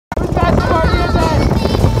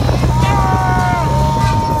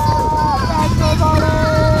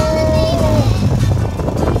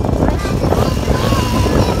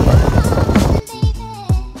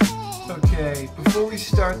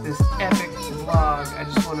I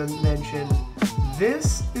just want to mention,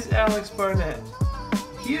 this is Alex Barnett.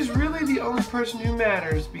 He is really the only person who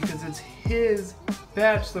matters because it's his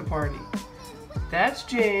bachelor party. That's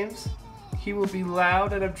James. He will be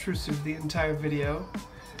loud and obtrusive the entire video.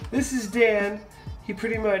 This is Dan. He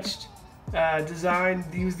pretty much designed,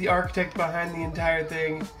 he was the architect behind the entire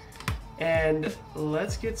thing. And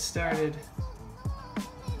let's get started.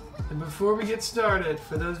 And before we get started,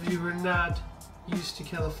 for those of you who are not used to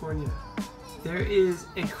California, there is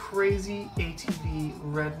a crazy ATV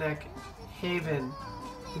redneck haven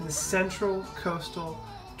in the central coastal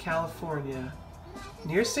California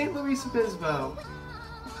near St. Louis Obispo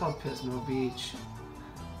called Pismo Beach.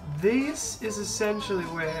 This is essentially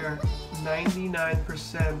where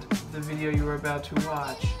 99% of the video you are about to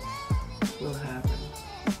watch will happen.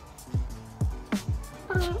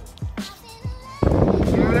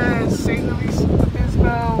 Here it is, St. Louis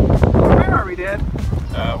Obispo. Where are we, Dan?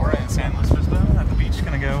 We're in San Luis Obispo at the beach.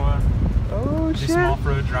 Gonna go do some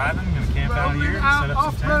off-road driving. Gonna camp out here, set up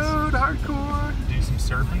some tents. Off-road, hardcore. Do some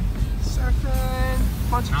surfing.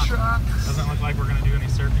 Bunch of trucks. Doesn't look like we're gonna do any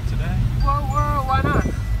surfing today. Whoa, why not?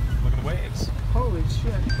 Look at the waves. Holy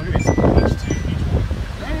shit. Look at these. Each one.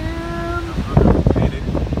 Damn. Hey, dude.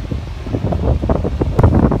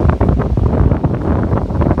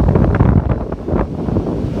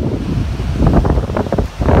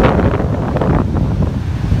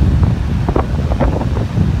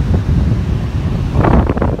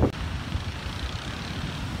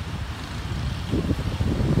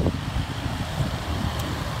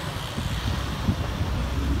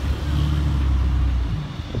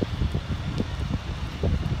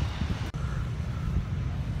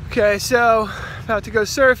 Okay, so about to go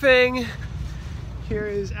surfing. Here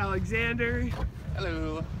is Alexander.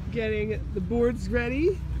 Hello. Getting the boards ready.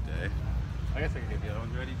 Good day. I guess I can get the other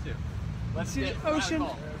ones ready too. Let's See get the ocean.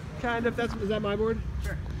 Kind of. Is that my board?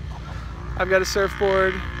 Sure. I've got a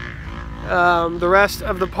surfboard. The rest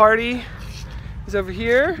of the party is over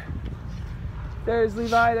here. There's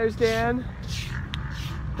Levi. There's Dan.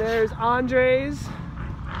 There's Andres.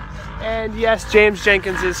 And yes, James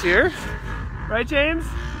Jenkins is here. Right, James?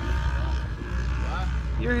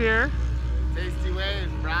 You're here. Tasty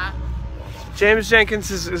waves, brah. James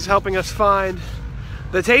Jenkins is helping us find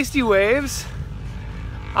the tasty waves.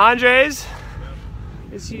 Andres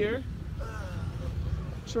is here.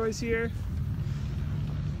 Troy's here.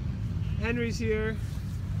 Henry's here.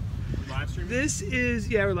 Live streaming? This is,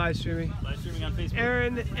 yeah, we're live streaming. Live streaming on Facebook.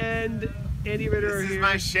 Aaron and Andy Ritter are This here. is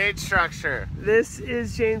my shade structure. This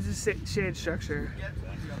is James's shade structure.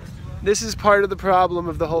 This is part of the problem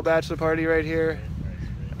of the whole bachelor party right here.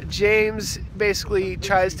 James basically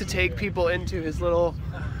tries to take people into his little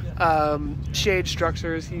shade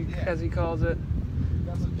structures, as he calls it,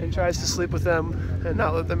 and tries to sleep with them and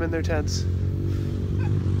not let them in their tents.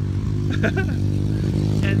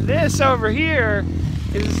 And this over here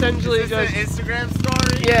is essentially Is this just an Instagram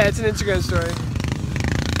story? Yeah, it's an Instagram story.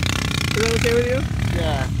 Is that okay with you?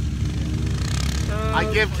 Yeah. I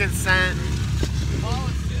give consent.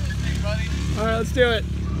 All right, let's do it.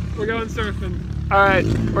 We're going surfing. All right,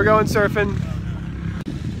 we're going surfing.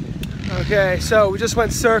 Okay, so we just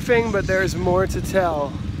went surfing, but there's more to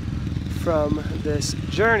tell from this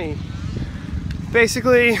journey.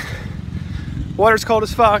 Basically, water's cold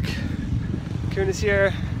as fuck. Kuhn is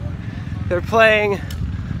here. They're playing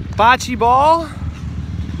bocce ball.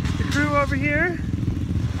 The crew over here, you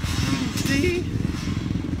can see,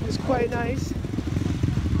 is quite nice.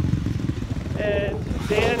 And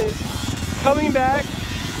Dan is coming back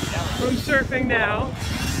from surfing now.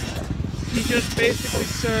 He just basically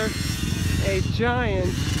surfed a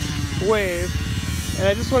giant wave. And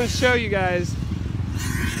I just want to show you guys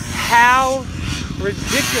how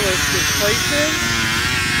ridiculous this place is.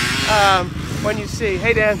 When you see,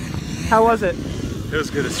 hey Dan, how was it? It was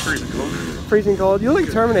good. It's freezing cold. Freezing cold. You look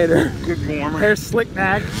like Terminator. Good warmer. Hair slicked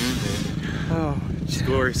back. Oh, It's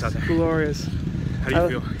glorious out there. glorious. How do you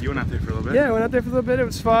feel? You went out there for a little bit? Yeah, I went out there for a little bit. It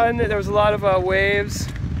was fun. There was a lot of waves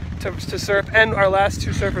to surf, and our last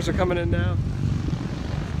two surfers are coming in now.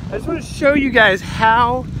 I just want to show you guys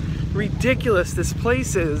how ridiculous this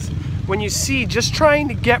place is when you see just trying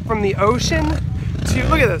to get from the ocean to,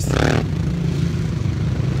 look at this.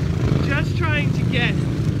 Just trying to get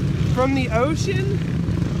from the ocean,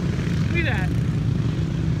 look at that.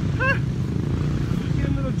 Huh.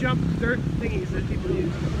 Getting little jump dirt thingies that people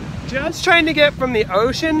use. Just trying to get from the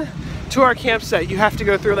ocean to our campsite, you have to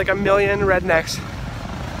go through like a million rednecks.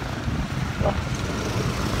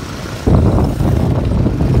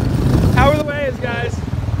 How are the waves, guys?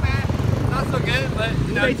 Not so good, but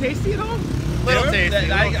you know, Are they tasty at all? little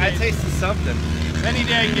tasty. I tasted something. Any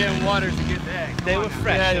day you get in water's a good day. They were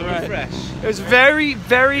fresh. Yeah, they were right. fresh. It was very,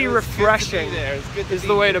 very refreshing. It's good to is be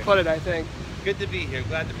the way here. to put it, I think. Good to be here.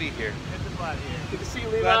 Glad to be here. Good to see you,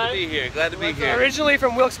 Levi. Glad to be here. Glad to be here. Originally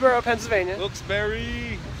from Wilkes-Barre, Pennsylvania.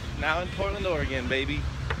 Wilkes-Barre. Now in Portland, Oregon, baby.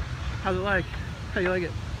 How's it like? How you like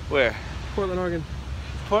it? Where? Portland, Oregon.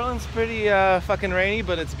 Portland's pretty fucking rainy,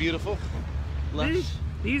 but it's beautiful. Lush.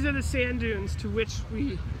 These are the sand dunes to which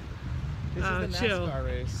we This is the chill. NASCAR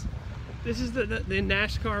race. This is the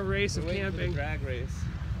NASCAR race of We're waiting for the camping, drag race.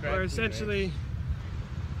 Drag where queen essentially race.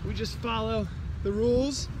 we just follow the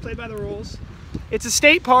rules, play by the rules. It's a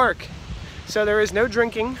state park, so there is no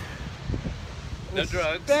drinking. No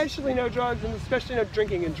drugs. Especially no drugs, and especially no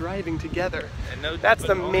drinking and driving together. And no, That's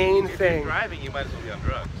but the only main if thing. You're driving, you might as well be on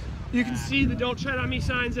drugs. You can see the "Don't Tread on Me"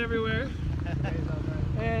 signs everywhere,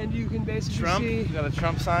 and you can basically Trump. see You got a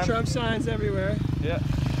Trump sign. Trump signs everywhere. Yeah.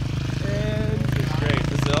 And It's great.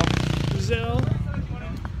 Brazil.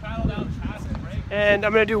 And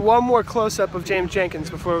I'm gonna do one more close-up of James Jenkins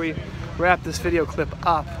before we wrap this video clip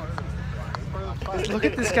up. Look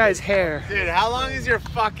at this guy's hair. Dude, how long is your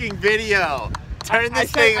fucking video? Turn this I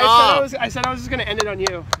thing said off. I said I was just gonna end it on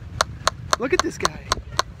you. Look at this guy.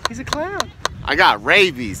 He's a clown. I got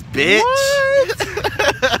rabies, bitch.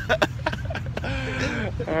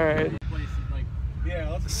 All right.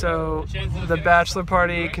 So the bachelor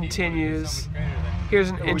party continues. Here's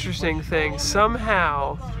an interesting thing.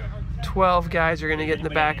 Somehow 12 guys are gonna get in the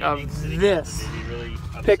back of this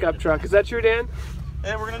pickup truck. Is that true, Dan?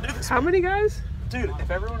 And we're gonna do this. How many guys? Dude, if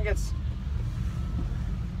everyone gets...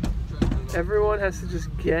 Everyone has to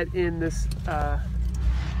just get in this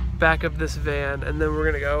back of this van, and then we're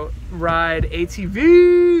gonna go ride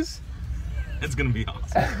ATVs. It's gonna be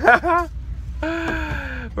awesome.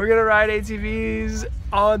 We're gonna ride ATVs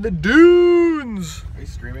on the dunes. Are you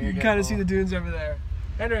streaming You again? can kind of Paul? see the dunes over there.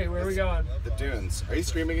 Henry, where are we going? The dunes. Are you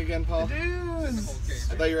streaming again, Paul? The dunes.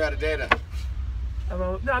 I thought you were out of data.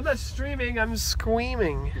 No, I'm not streaming. I'm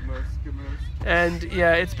screaming. And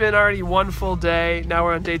yeah, it's been already one full day. Now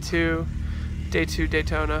we're on day 2. Day 2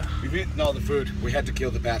 Daytona. We've eaten all the food. We had to kill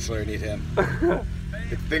the Bachelor and eat him.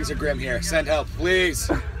 Things are grim here. Send help, please.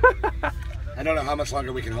 I don't know how much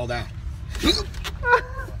longer we can hold out.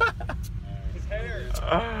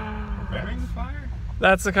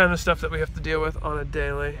 That's the kind of stuff that we have to deal with on a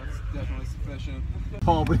daily. Definitely sufficient.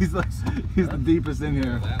 Paul, but he's the deepest in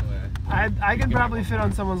here. I can probably fit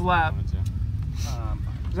on someone's lap.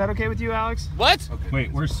 Is that okay with you, Alex? What?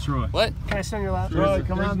 Wait, where's Troy? What? Can I sit on your lap? Troy,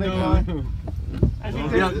 come on, big no boy. I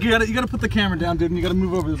think You gotta put the camera down, dude, and you gotta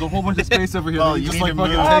move over. There's a whole bunch of space over here. Oh, that you just need like to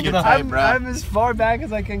fucking move. take it up. I'm as far back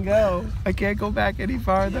as I can go. I can't go back any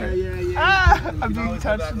farther. Ah, I'm being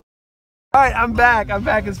touched. All right, I'm back. I'm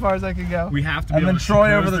back as far as I can go. We have to be And then able to Troy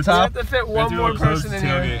close over the We top. have to fit one more person in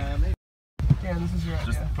here. tailgate. Yeah, this is right.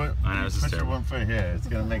 Just Yeah. I know, this is Put your terrible. one foot here. It's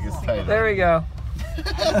gonna make us tight. There we go.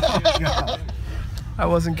 I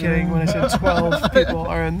wasn't kidding when I said 12 people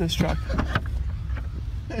are in this truck.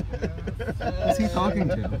 Who's he talking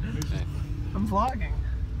to? I'm vlogging.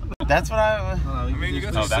 That's what I. I mean, you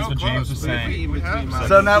guys are that's what James was saying.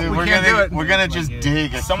 So now Dude, we we're can't gonna, do it. We're gonna just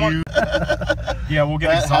dig a Someone- huge. Yeah, we'll get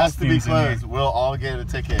That has exhaust to be fumes in here. closed. We'll all get a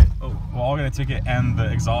ticket. Oh, we'll all get a ticket, and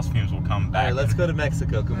the exhaust fumes will come back. Alright, let's go to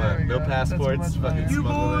Mexico. Come There we on. No go. That's passports. much better. Fucking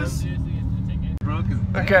smuggle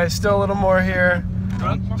in. Okay, still a little more here.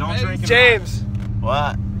 Don't drink. James,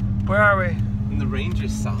 What? where are we? And the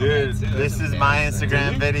Rangers saw Dude, that too. this is my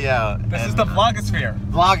Instagram video. This is the vlogosphere.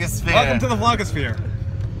 Vlogosphere. Welcome to the vlogosphere.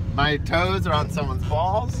 My toes are on someone's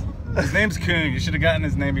balls. His name's Coon. You should have gotten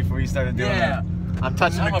his name before you started doing Yeah. I'm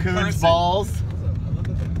touching I'm the a coon's person. balls.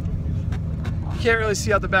 You can't really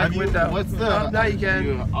see out the back Have you- window. What's the? Now you can.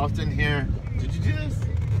 You often hear. Did you do this?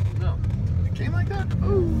 No. It came like that.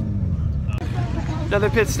 Another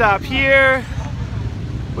pit stop here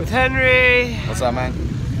with Henry What's up, man?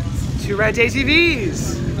 to rent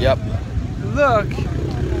ATVs. Yep. Look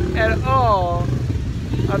at all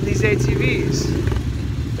of these ATVs.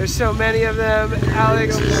 There's so many of them.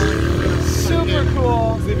 Alex is super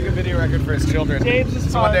cool. He's leaving a video record for his children. James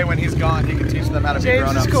is So one fun. day when he's gone, he can teach them how to be James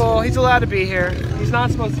grown-ups. is cool. He's allowed to be here. He's not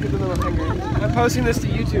supposed to give the middle finger. I'm posting this to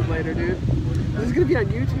YouTube later, dude. This is gonna be on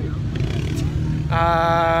YouTube.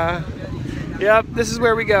 Yep, this is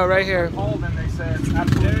where we go, right here.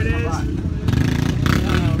 There it is.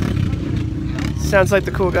 Sounds like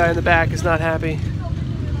the cool guy in the back is not happy.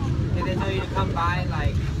 They didn't know you to come by,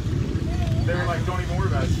 like. They were like, don't even worry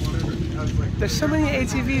about it. I was like, There's so many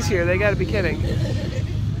ATVs here, they gotta be kidding.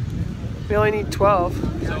 We only need 12.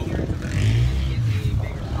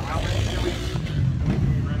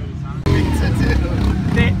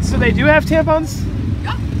 So they do have tampons?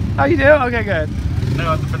 Yeah. Oh, you do? Okay, good.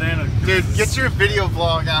 No, it's a banana. Dude, get your video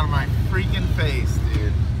vlog out of my freaking face,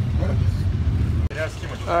 dude. It has too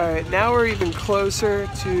much. Alright, now we're even closer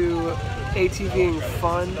to ATVing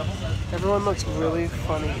fun. Everyone looks really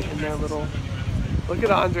funny in their little... Look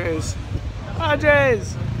at Andres.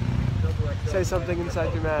 Andres! Say something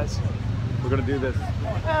inside your mask. We're gonna do this.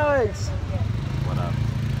 Alex! What up?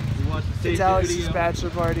 It's Alex's bachelor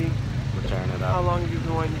party. We're tearing it How up. long have you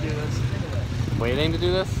been wanting to do this? Waiting to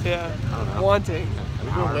do this? Yeah. I don't know. Wanting.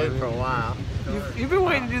 We've been waiting for a while. You've been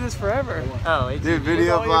waiting to do this forever. Oh, it's Dude,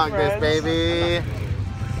 video all your vlog this, friends. baby.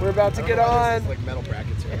 We're about to get on Like metal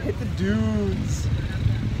brackets here. and hit the dunes.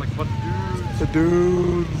 Like what dudes? The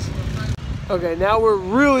dunes. Okay, now we're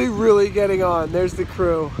really getting on. There's the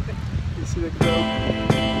crew. You see the crew?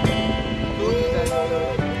 Look at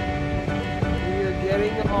that crew. We are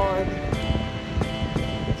getting on.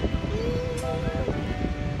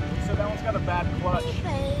 So that one's got a bad clutch.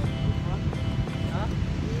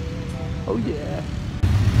 Oh yeah.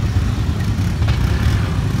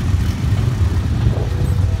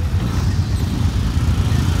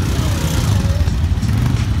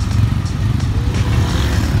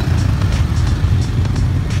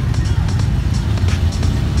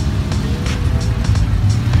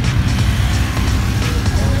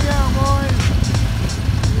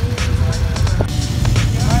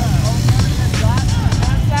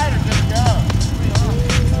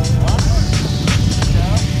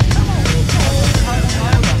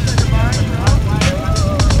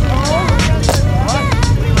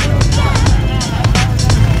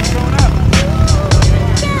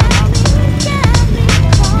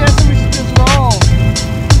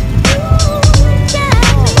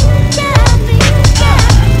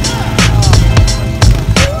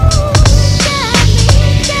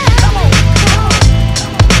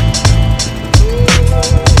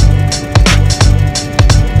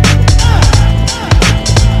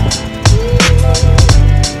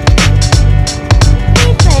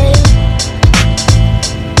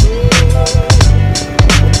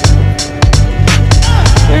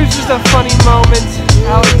 A funny moment.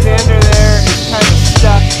 Alexander there is kind of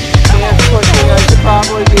stuck. Dan's pushing. I should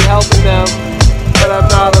probably be helping them, but I'm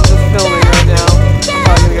not. I'm just filming right now. I'm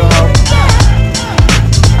probably gonna go help.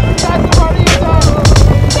 That's the party is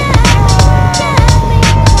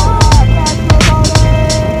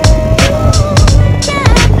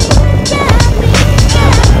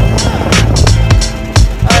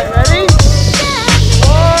Alright, ready?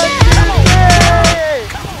 1, 2,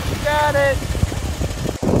 3! Got it!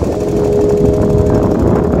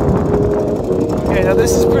 Okay, now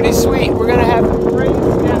this is pretty sweet. We're gonna have the race.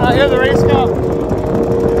 Yeah, I hear the race come.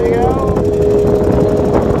 There you go.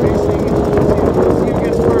 Racing. Let's see who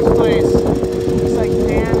gets first place. Looks like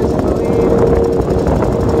Dan is in the lead.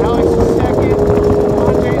 Alex is second.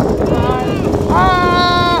 Andres is behind.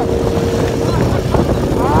 Ah!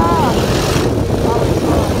 Ah! Alex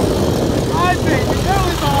behind. Andres, you're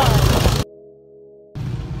totally behind.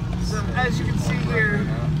 So as you can see here,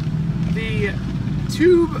 the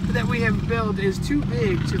tube that we have built is too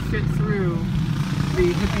big to fit through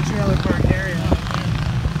the hippie trailer park area.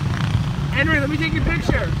 Henry, let me take a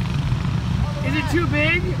picture. Is it too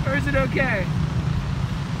big or is it okay?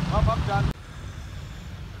 I'm done.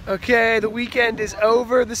 Okay, the weekend is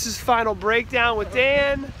over. This is Final Breakdown with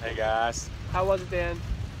Dan. Hey guys. How was it, Dan?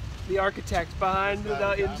 The architect behind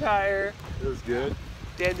the entire... It was good.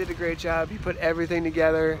 Dan did a great job. He put everything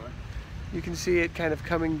together. You can see it kind of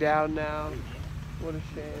coming down now. What a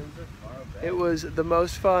shame. It was the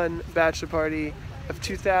most fun bachelor party of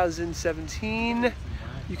 2017.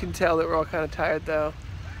 You can tell that we're all kind of tired though.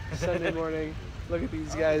 Sunday morning. Look at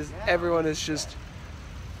these guys. Everyone is just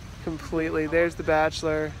completely... There's the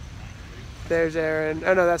Bachelor. There's Aaron.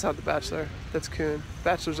 Oh no, that's not the Bachelor. That's Kuhn.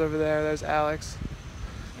 Bachelor's over there. There's Alex.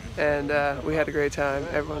 And we had a great time.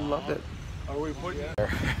 Everyone loved it. Are we putting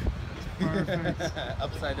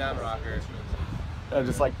Upside down rocker.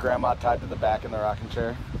 Just like grandma tied to the back in the rocking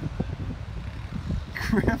chair.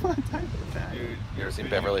 Grandma tied to the back. Dude, you ever seen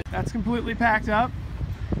Beverly? That's completely packed up.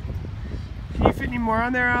 Can you fit any more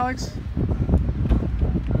on there, Alex?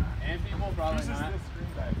 and people probably not?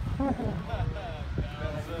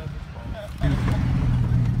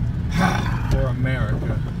 For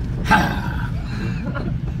America.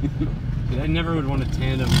 Dude, I never would want a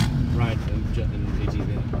tandem ride in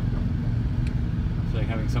ATV. It's like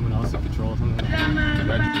having someone else in control something.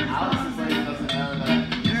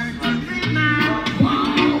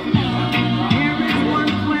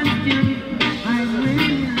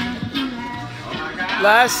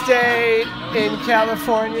 Last day in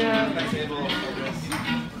California.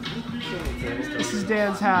 This is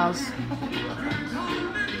Dan's house.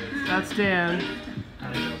 That's Dan.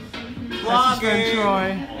 That's his friend Troy.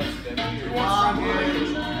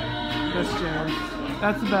 That's Jared.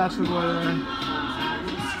 That's the Bachelor boy there.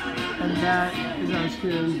 And that is our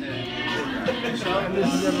spoon. And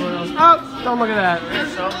this is everyone else. Oh! Don't look at that.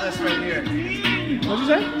 Show them this right here. What'd you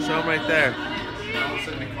say? Show them right there.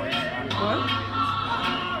 What?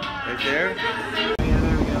 Right there. Yeah,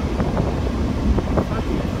 there we go.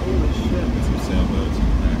 Fucking holy shit. Some sailboats.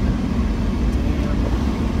 Damn.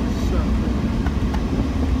 So cool.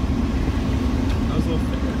 That was a little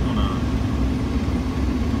thicker. Hold on.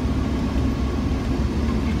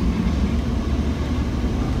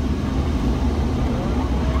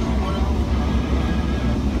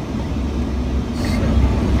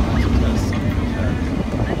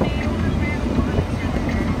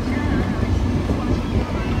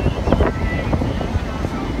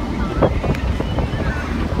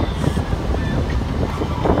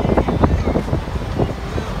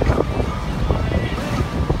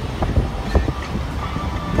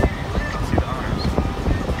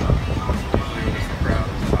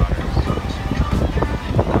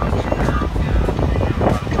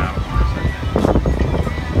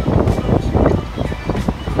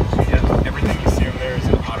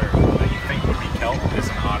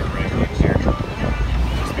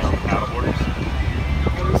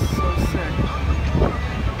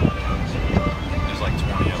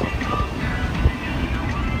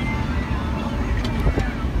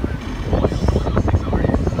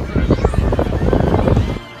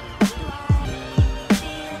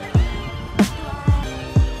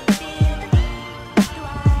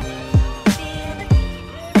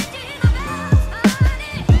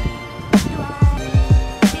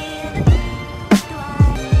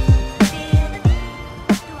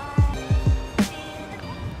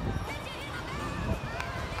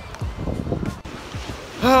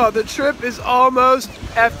 Oh, the trip is almost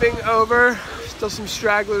effing over. Still some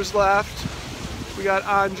stragglers left. We got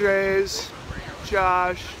Andres,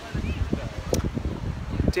 Josh,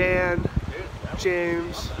 Dan,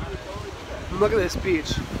 James. And look at this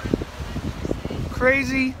beach.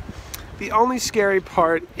 Crazy. The only scary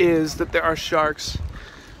part is that there are sharks.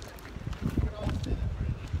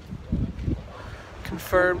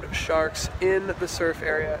 Confirmed sharks in the surf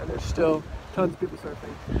area, and there's still tons of people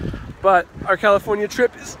surfing. But our California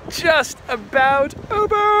trip is just about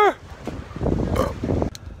over.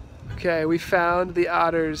 Okay, we found the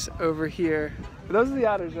otters over here. Those are the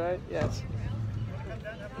otters, right? Yes.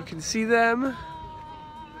 You can see them.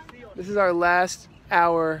 This is our last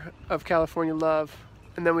hour of California love.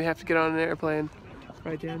 And then we have to get on an airplane.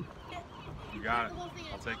 Right, Dan? You got it.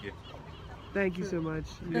 I'll take you. Thank you so much.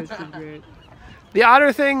 You guys did great. The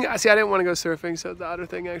otter thing, see, I didn't want to go surfing, so the otter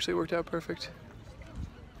thing actually worked out perfect.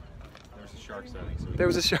 There was a shark sighting. So There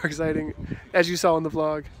was a shark sighting, as you saw in the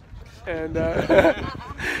vlog. And,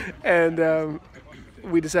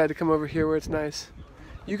 we decided to come over here where it's nice.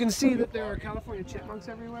 You can see that there are California chipmunks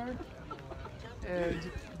everywhere.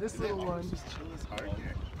 And this little one,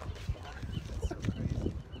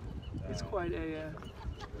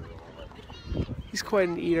 he's quite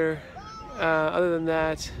an eater. Other than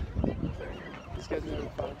that, these guys are having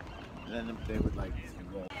fun. And then they would like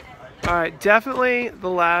roll. All right, definitely the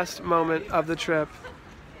last moment of the trip.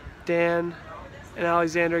 Dan and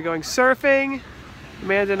Alexander are going surfing.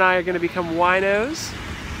 Amanda and I are going to become winos.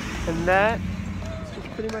 And that is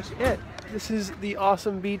pretty much it. This is the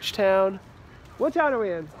awesome beach town. What town are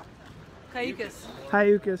we in? Cayucas.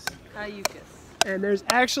 Cayucas. Cayucas. And there's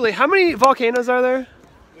actually, how many volcanoes are there?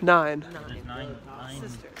 9. Nine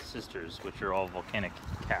sisters, which are all volcanic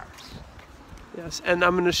caps. Yes, and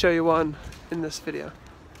I'm going to show you one in this video.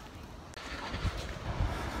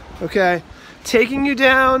 Okay, taking you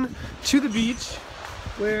down to the beach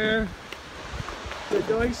where they're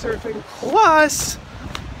going surfing. Plus,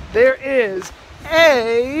 there is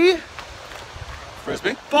a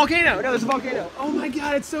Frisbee? volcano. No, there's a volcano. Oh my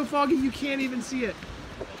God, it's so foggy you can't even see it.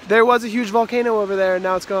 There was a huge volcano over there and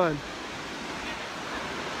now it's gone.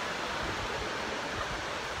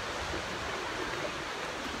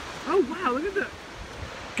 Oh wow, look at the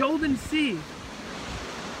Golden Sea.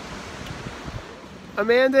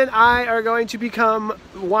 Amanda and I are going to become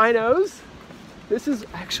winos. This is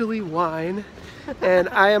actually wine. And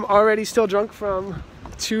I am already still drunk from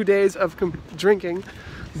 2 days of drinking.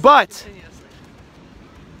 But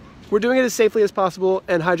we're doing it as safely as possible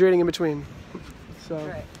and hydrating in between. So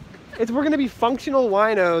we're going to be functional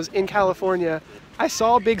winos in California. I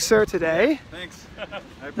saw Big Sur today. Thanks.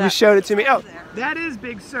 You showed it to me. Oh, that is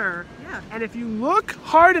Big Sur. Yeah. And if you look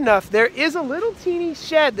hard enough, there is a little teeny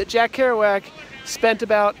shed that Jack Kerouac spent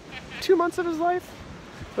about 2 months of his life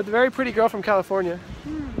with a very pretty girl from California.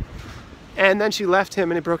 and then she left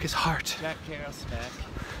him and it broke his heart. Jack Carroll smack.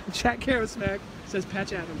 Jack Carroll smack, says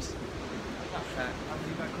Patch Adams.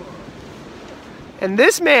 And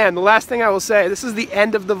this man, the last thing I will say, this is the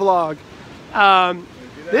end of the vlog.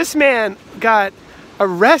 This man got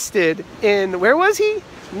arrested in, where was he?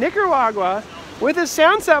 Nicaragua, with his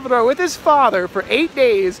San Salvador, with his father for 8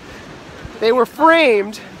 days. They were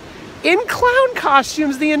framed in clown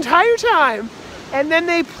costumes the entire time. And then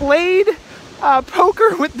they played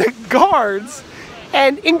poker with the guards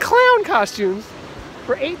and in clown costumes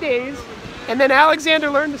for 8 days. And then Alexander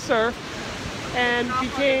learned to surf and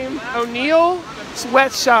became O'Neill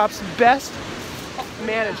Sweatshop's best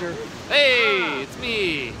manager. Hey, it's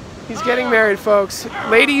me. He's getting married, folks.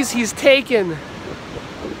 Ladies, he's taken.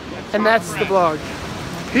 And that's the vlog.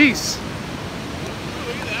 Peace.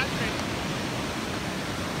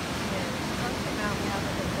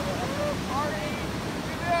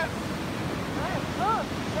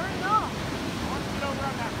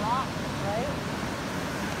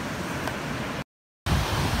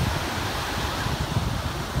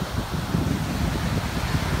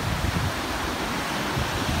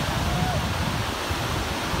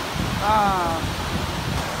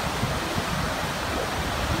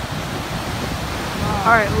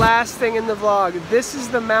 Alright, last thing in the vlog. This is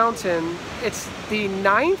the mountain. It's the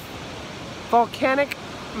 9th volcanic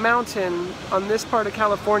mountain on this part of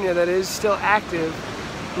California that is still active.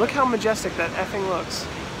 Look how majestic that effing looks.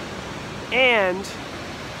 And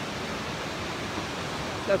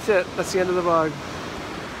that's it. That's the end of the vlog.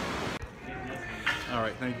 All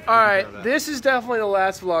right, thank you. All right, this is definitely the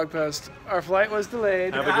last vlog post. Our flight was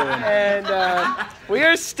delayed. Have a good one. And we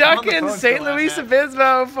are stuck in St. Louis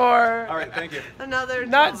Obispo for All right, thank you. Another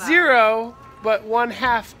not 12 0, but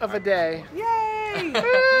 1/2 of a day. Yay!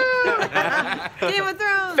 Game of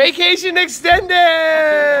Thrones. Vacation extended!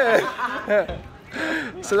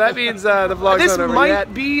 So that means the vlog's This not over might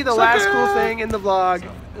yet. Be the last cool thing in the vlog.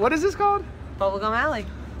 What is this called? Bubblegum Alley.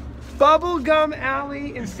 Bubblegum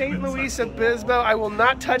Alley in St. Louis Obispo. I will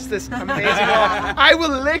not touch this amazing wall. I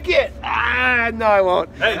will lick it. Ah, no, I won't.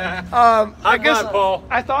 Hey, I guess Paul.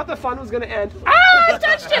 I thought the fun was gonna end. Ah, I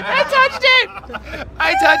touched it! I touched it!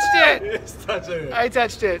 I touched it! Just touching it. I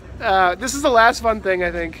touched it. This is the last fun thing, I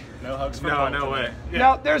think. No hugs for Paul. No way. Yeah.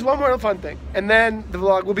 No, there's one more fun thing, and then the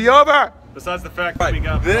vlog will be over. Besides the fact that we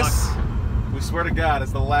got this, we swear to God,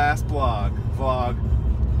 is the last vlog.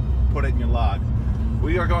 Put it in your log.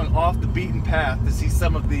 We are going off the beaten path to see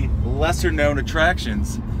some of the lesser known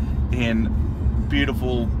attractions in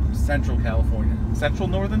beautiful Central California. Central,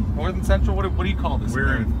 Northern Central? What do you call this?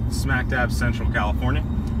 We're in smack dab Central California.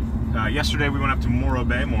 Yesterday we went up to Morro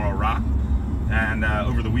Bay, Morro Rock, and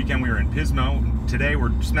over the weekend we were in Pismo. Today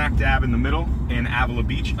we're smack dab in the middle in Avila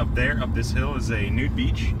Beach. Up there, up this hill, is a nude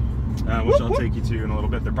beach, which I'll take you to in a little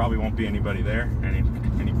bit. There probably won't be anybody there, any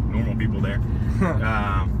normal people there.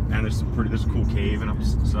 And there's a cool cave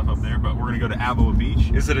and stuff up there, but we're gonna go to Avila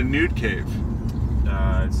Beach. Is it a nude cave?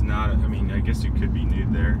 It's not. I mean, I guess you could be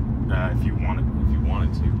nude there if you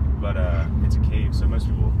wanted to, but it's a cave, so most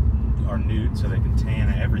people are nude so they can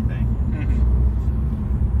tan everything.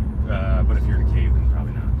 But if you're in a cave, then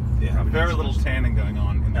probably not. Yeah, probably very not so little much. tanning going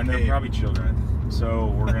on in the And cave. they're probably children. So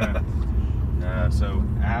we're gonna. So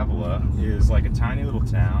Avila is like a tiny little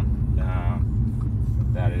town.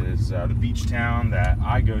 That is the beach town that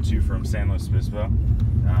I go to from San Luis Obispo.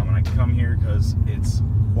 And I come here because it's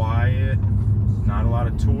quiet, not a lot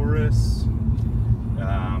of tourists,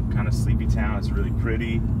 kind of sleepy town. It's really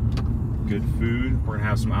pretty, good food. We're gonna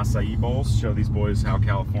have some acai bowls, show these boys how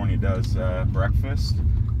California does breakfast,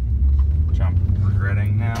 which I'm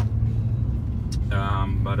regretting now.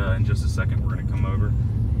 But in just a second we're gonna come over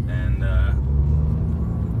and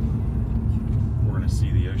we're gonna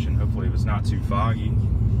see the ocean. Hopefully if it's not too foggy.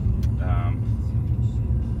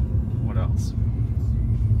 What else?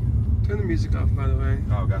 Turn the music off, by the way.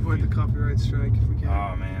 Oh, got Avoid the copyright strike if we can.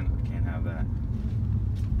 Oh man, I can't have that.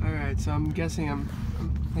 All right, so I'm guessing I'm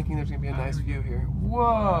thinking there's gonna be a nice view here.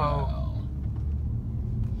 Whoa!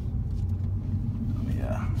 Let me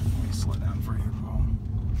slow down for you, Paul.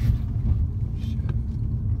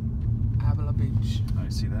 Avila Beach. I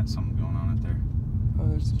see that, something going on out there. Oh,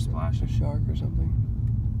 there's some splashing. A shark or something.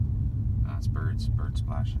 It's birds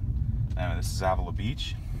splashing. This is Avila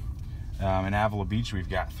Beach. In Avila Beach, we've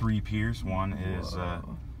got 3 piers. One is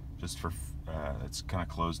just for, it's kind of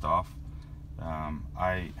closed off.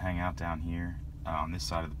 I hang out down here on this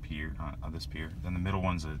side of the pier, this pier. Then the middle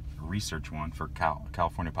one's a research one for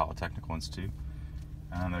California Polytechnical Institute.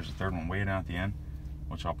 And there's a third one way down at the end,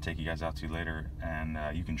 which I'll take you guys out to later. And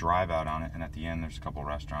you can drive out on it. And at the end, there's a couple of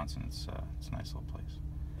restaurants, and it's a nice little place.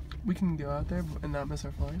 We can go out there and not miss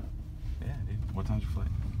our flight. Yeah, dude. What time's your flight?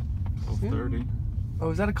 12:30. Oh,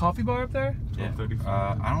 is that a coffee bar up there? 12:35.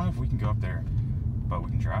 I don't know if we can go up there, but we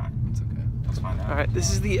can try. It's okay. Let's find out. All right,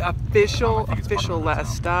 this is the official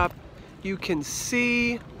last stop. You can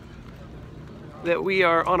see that we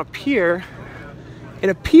are on a pier. It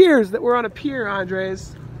appears that we're on a pier,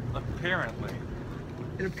 Andres. Apparently.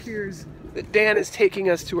 It appears that Dan is taking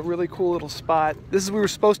us to a really cool little spot. We were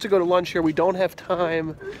supposed to go to lunch here. We don't have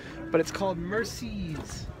time, but it's called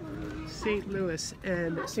Mercy's St. Louis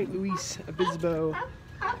and St. Louis Obispo.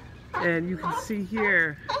 And you can see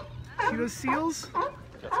here, see those seals?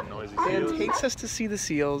 Got some noisy Dan seals. takes us to see the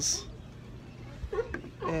seals.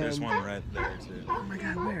 And There's one right there too. oh my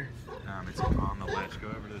God, where? It's on the ledge. Go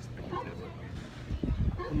over to this picnic table.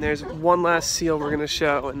 And there's one last seal we're gonna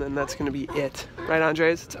show, and then that's gonna be it. Right,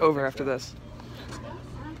 Andres? It's over after this.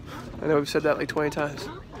 I know we've said that like 20 times.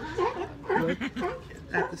 Look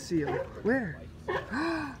at the seal. Where?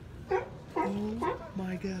 Oh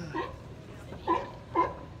my God.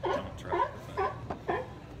 Don't try.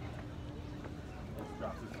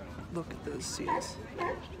 Look at those seals.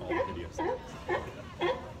 All the videos.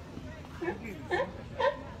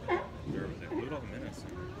 They glued all the minutes.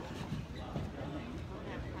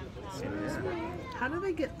 How do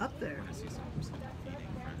they get up there?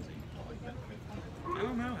 I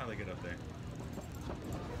don't know how they get up there.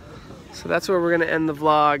 So that's where we're gonna end the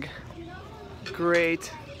vlog.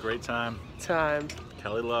 Great Great time. time.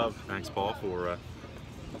 Kelly Love. Thanks, Paul, for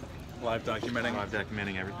live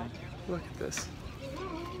documenting everything. Look at this.